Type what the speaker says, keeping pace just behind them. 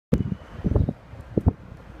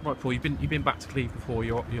Right, Paul. You've been back to Cleeve before,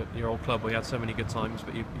 your old club where you had so many good times,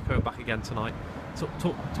 but you're going back again tonight.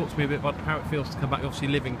 Talk to me a bit about how it feels to come back. You obviously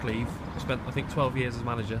live in Cleeve. You spent, I think, 12 years as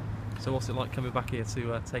manager. So what's it like coming back here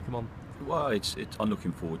to take them on? Well, I'm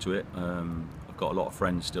looking forward to it. I've got a lot of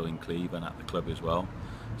friends still in Cleeve and at the club as well.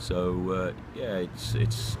 So yeah,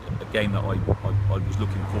 it's a game that I was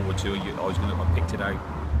looking forward to. I picked it out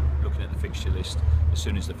looking at the fixture list. As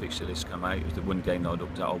soon as the fixture list came out, it was the one game that I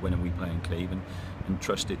looked at. When are we playing Cleeve, and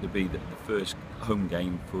trust it to be the first home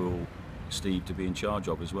game for Steve to be in charge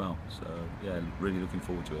of as well. So yeah, really looking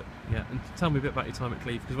forward to it. Yeah, and tell me a bit about your time at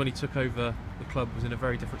Cleeve, because when he took over, the club was in a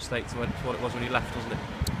very different state to what it was when he left, wasn't it?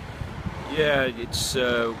 Yeah, it's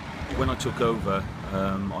when I took over,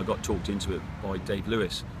 I got talked into it by Dave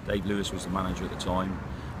Lewis. Dave Lewis was the manager at the time,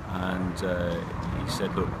 and he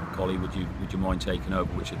said, "Look, Collie, would you mind taking over?"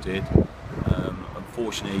 Which I did.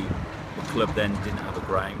 Unfortunately, the club then didn't have a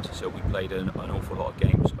ground, so we played an awful lot of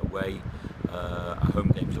games away,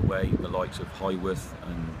 home games away, the likes of Highworth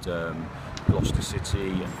and Gloucester City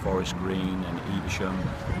and Forest Green and Evesham,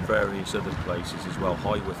 and various other places as well.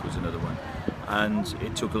 Highworth was another one, and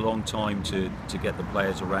it took a long time to get the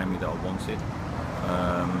players around me that I wanted,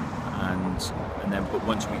 and then but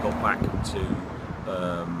once we got back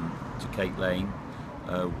to Cape Lane,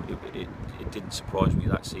 it didn't surprise me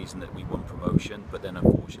that season that we won promotion, but then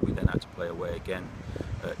unfortunately we then had to play away again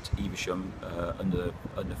at Evesham under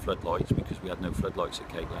floodlights, because we had no floodlights at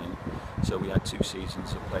Cape Lane, so we had 2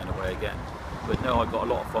 seasons of playing away again. But no, I've got a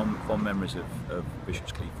lot of fond memories of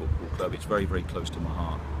Bishop's Cleeve Football Club. It's very, very close to my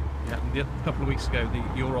heart. Yeah, and a couple of weeks ago,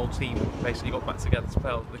 your old team basically got back together to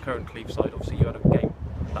play the current Cleeve side. Obviously, you had a game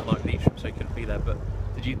that night with Evesham, so you couldn't be there. But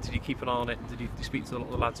did you keep an eye on it? Did you speak to the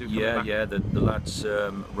lads who were coming back? Yeah. The lads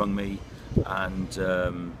rung me and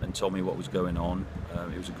told me what was going on.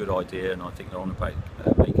 It was a good idea, and I think they're on about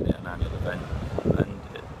making it an annual event. And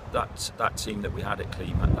that team that we had at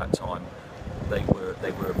Cleeve at that time, they were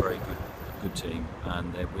a very good team,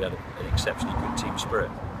 and we had an exceptionally good team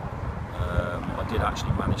spirit. I did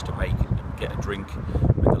actually manage to get a drink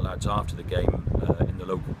with the lads after the game in the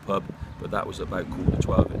local pub, but that was about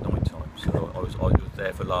 12:15 at night time, so I was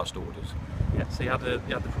there for last orders. Yeah, so you had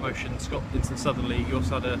the promotion into the Southern League. You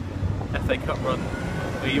also had a FA Cup run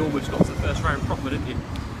where you almost got to the first round proper, didn't you?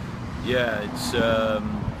 Yeah,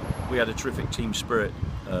 we had a terrific team spirit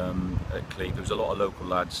at Cleeve. There was a lot of local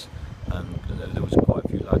lads, and there was quite a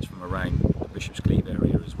few lads from around the Bishop's Cleeve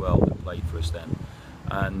area as well that played for us then.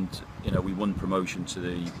 And we won promotion to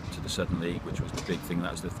the Southern League, which was the big thing.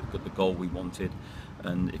 That was the goal we wanted.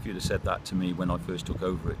 And if you'd have said that to me when I first took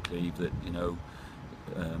over at Cleeve, that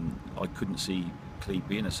I couldn't see Cleeve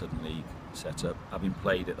being a Southern League setup. Having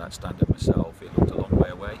played at that standard myself, it looked a long way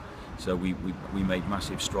away. So we made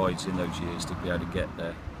massive strides in those years to be able to get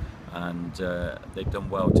there, and they've done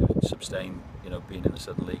well to sustain being in the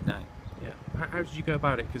Southern League now. Yeah. How did you go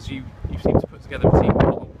about it? Because you seem to put together a team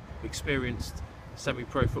of experienced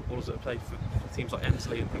semi-pro footballers that have played for teams like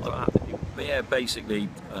Ensley and things like that, didn't you? But yeah, basically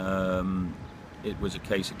it was a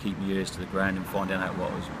case of keeping your ears to the ground and finding out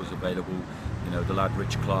what was available. The lad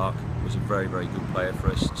Rich Clark was a very, very good player for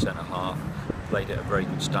us, centre half, played at a very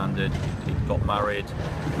good standard. He got married,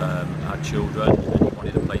 had children, and he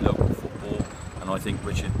wanted to play local football. And I think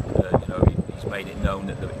Richard, he's made it known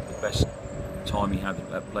that the best time he had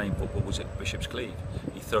playing football was at Bishop's Cleeve.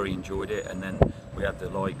 He thoroughly enjoyed it, and then we had the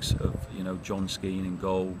likes of John Skeen in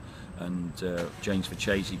goal, and James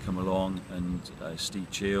Verchese come along, and Steve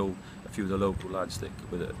Cheel, a few of the local lads that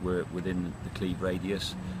were within the Cleeve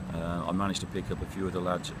radius. I managed to pick up a few of the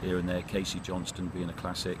lads here and there. Casey Johnston being a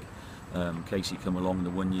classic. Casey come along the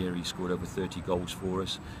one year, he scored over 30 goals for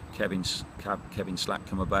us. Kevin Slack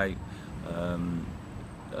come about.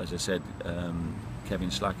 As I said,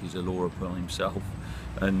 Kevin Slack is a law upon himself,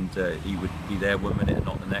 and he would be there one minute and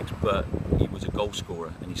not the next, but he was a goal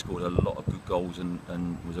scorer, and he scored a lot of good goals,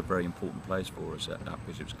 and was a very important player for us at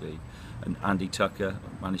Bishop's Cleeve. And Andy Tucker,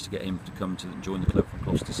 managed to get him to come to join the club from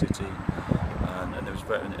Gloucester City,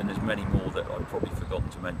 and there's many more that I've probably forgotten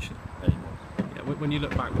to mention anymore. Yeah, when you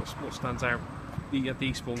look back, what stands out? You had the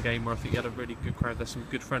Eastbourne game where I think you had a really good crowd. There's some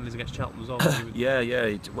good friendlies against Cheltenham as well.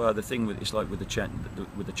 Yeah. Well, the thing it's like with the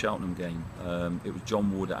Cheltenham game, it was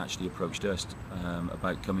John Ward that actually approached us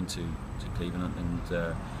about coming to Cleveland,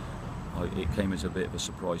 and it came as a bit of a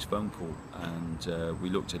surprise phone call, and we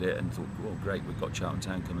looked at it and thought, well, great, we've got Cheltenham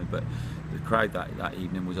Town coming, but the crowd that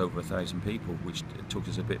evening was over 1,000 people, which took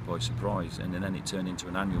us a bit by surprise, and then it turned into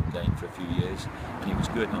an annual game for a few years, and it was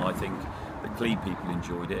good. And I think the Cleeve people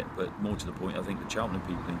enjoyed it, but more to the point, I think the Cheltenham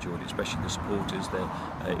people enjoyed it, especially the supporters.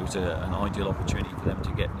 It was an ideal opportunity for them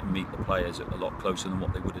to get and meet the players a lot closer than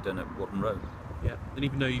what they would have done at Wotton Road. Yeah, and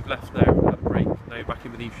even though you've left now, had a break, now you're back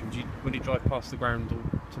in with Evesham, when you drive past the ground,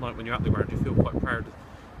 or tonight when you're at the ground, do you feel quite proud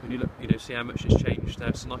when you look, see how much it's changed there?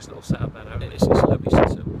 It's a nice little setup there now. It's a lovely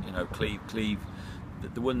setup. Cleeve.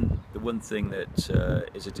 The one thing that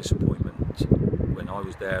is a disappointment when I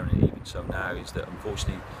was there, and even so now, is that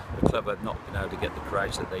unfortunately the club have not been able to get the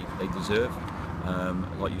crowds that they deserve.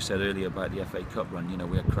 Like you said earlier about the FA Cup run,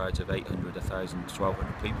 we had crowds of 800, 1,000,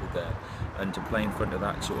 1,200 people there, and to play in front of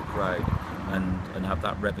that sort of crowd and have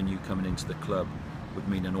that revenue coming into the club would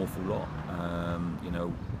mean an awful lot.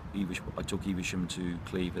 I took Evesham to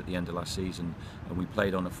Cleeve at the end of last season, and we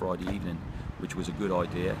played on a Friday evening, which was a good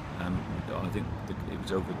idea. I think it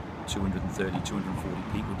was over 230, 240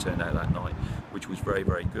 people turned out that night, which was very,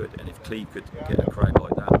 very good. And if Cleeve could get a crowd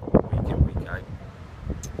like that week in, week out,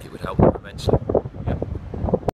 it would help them immensely.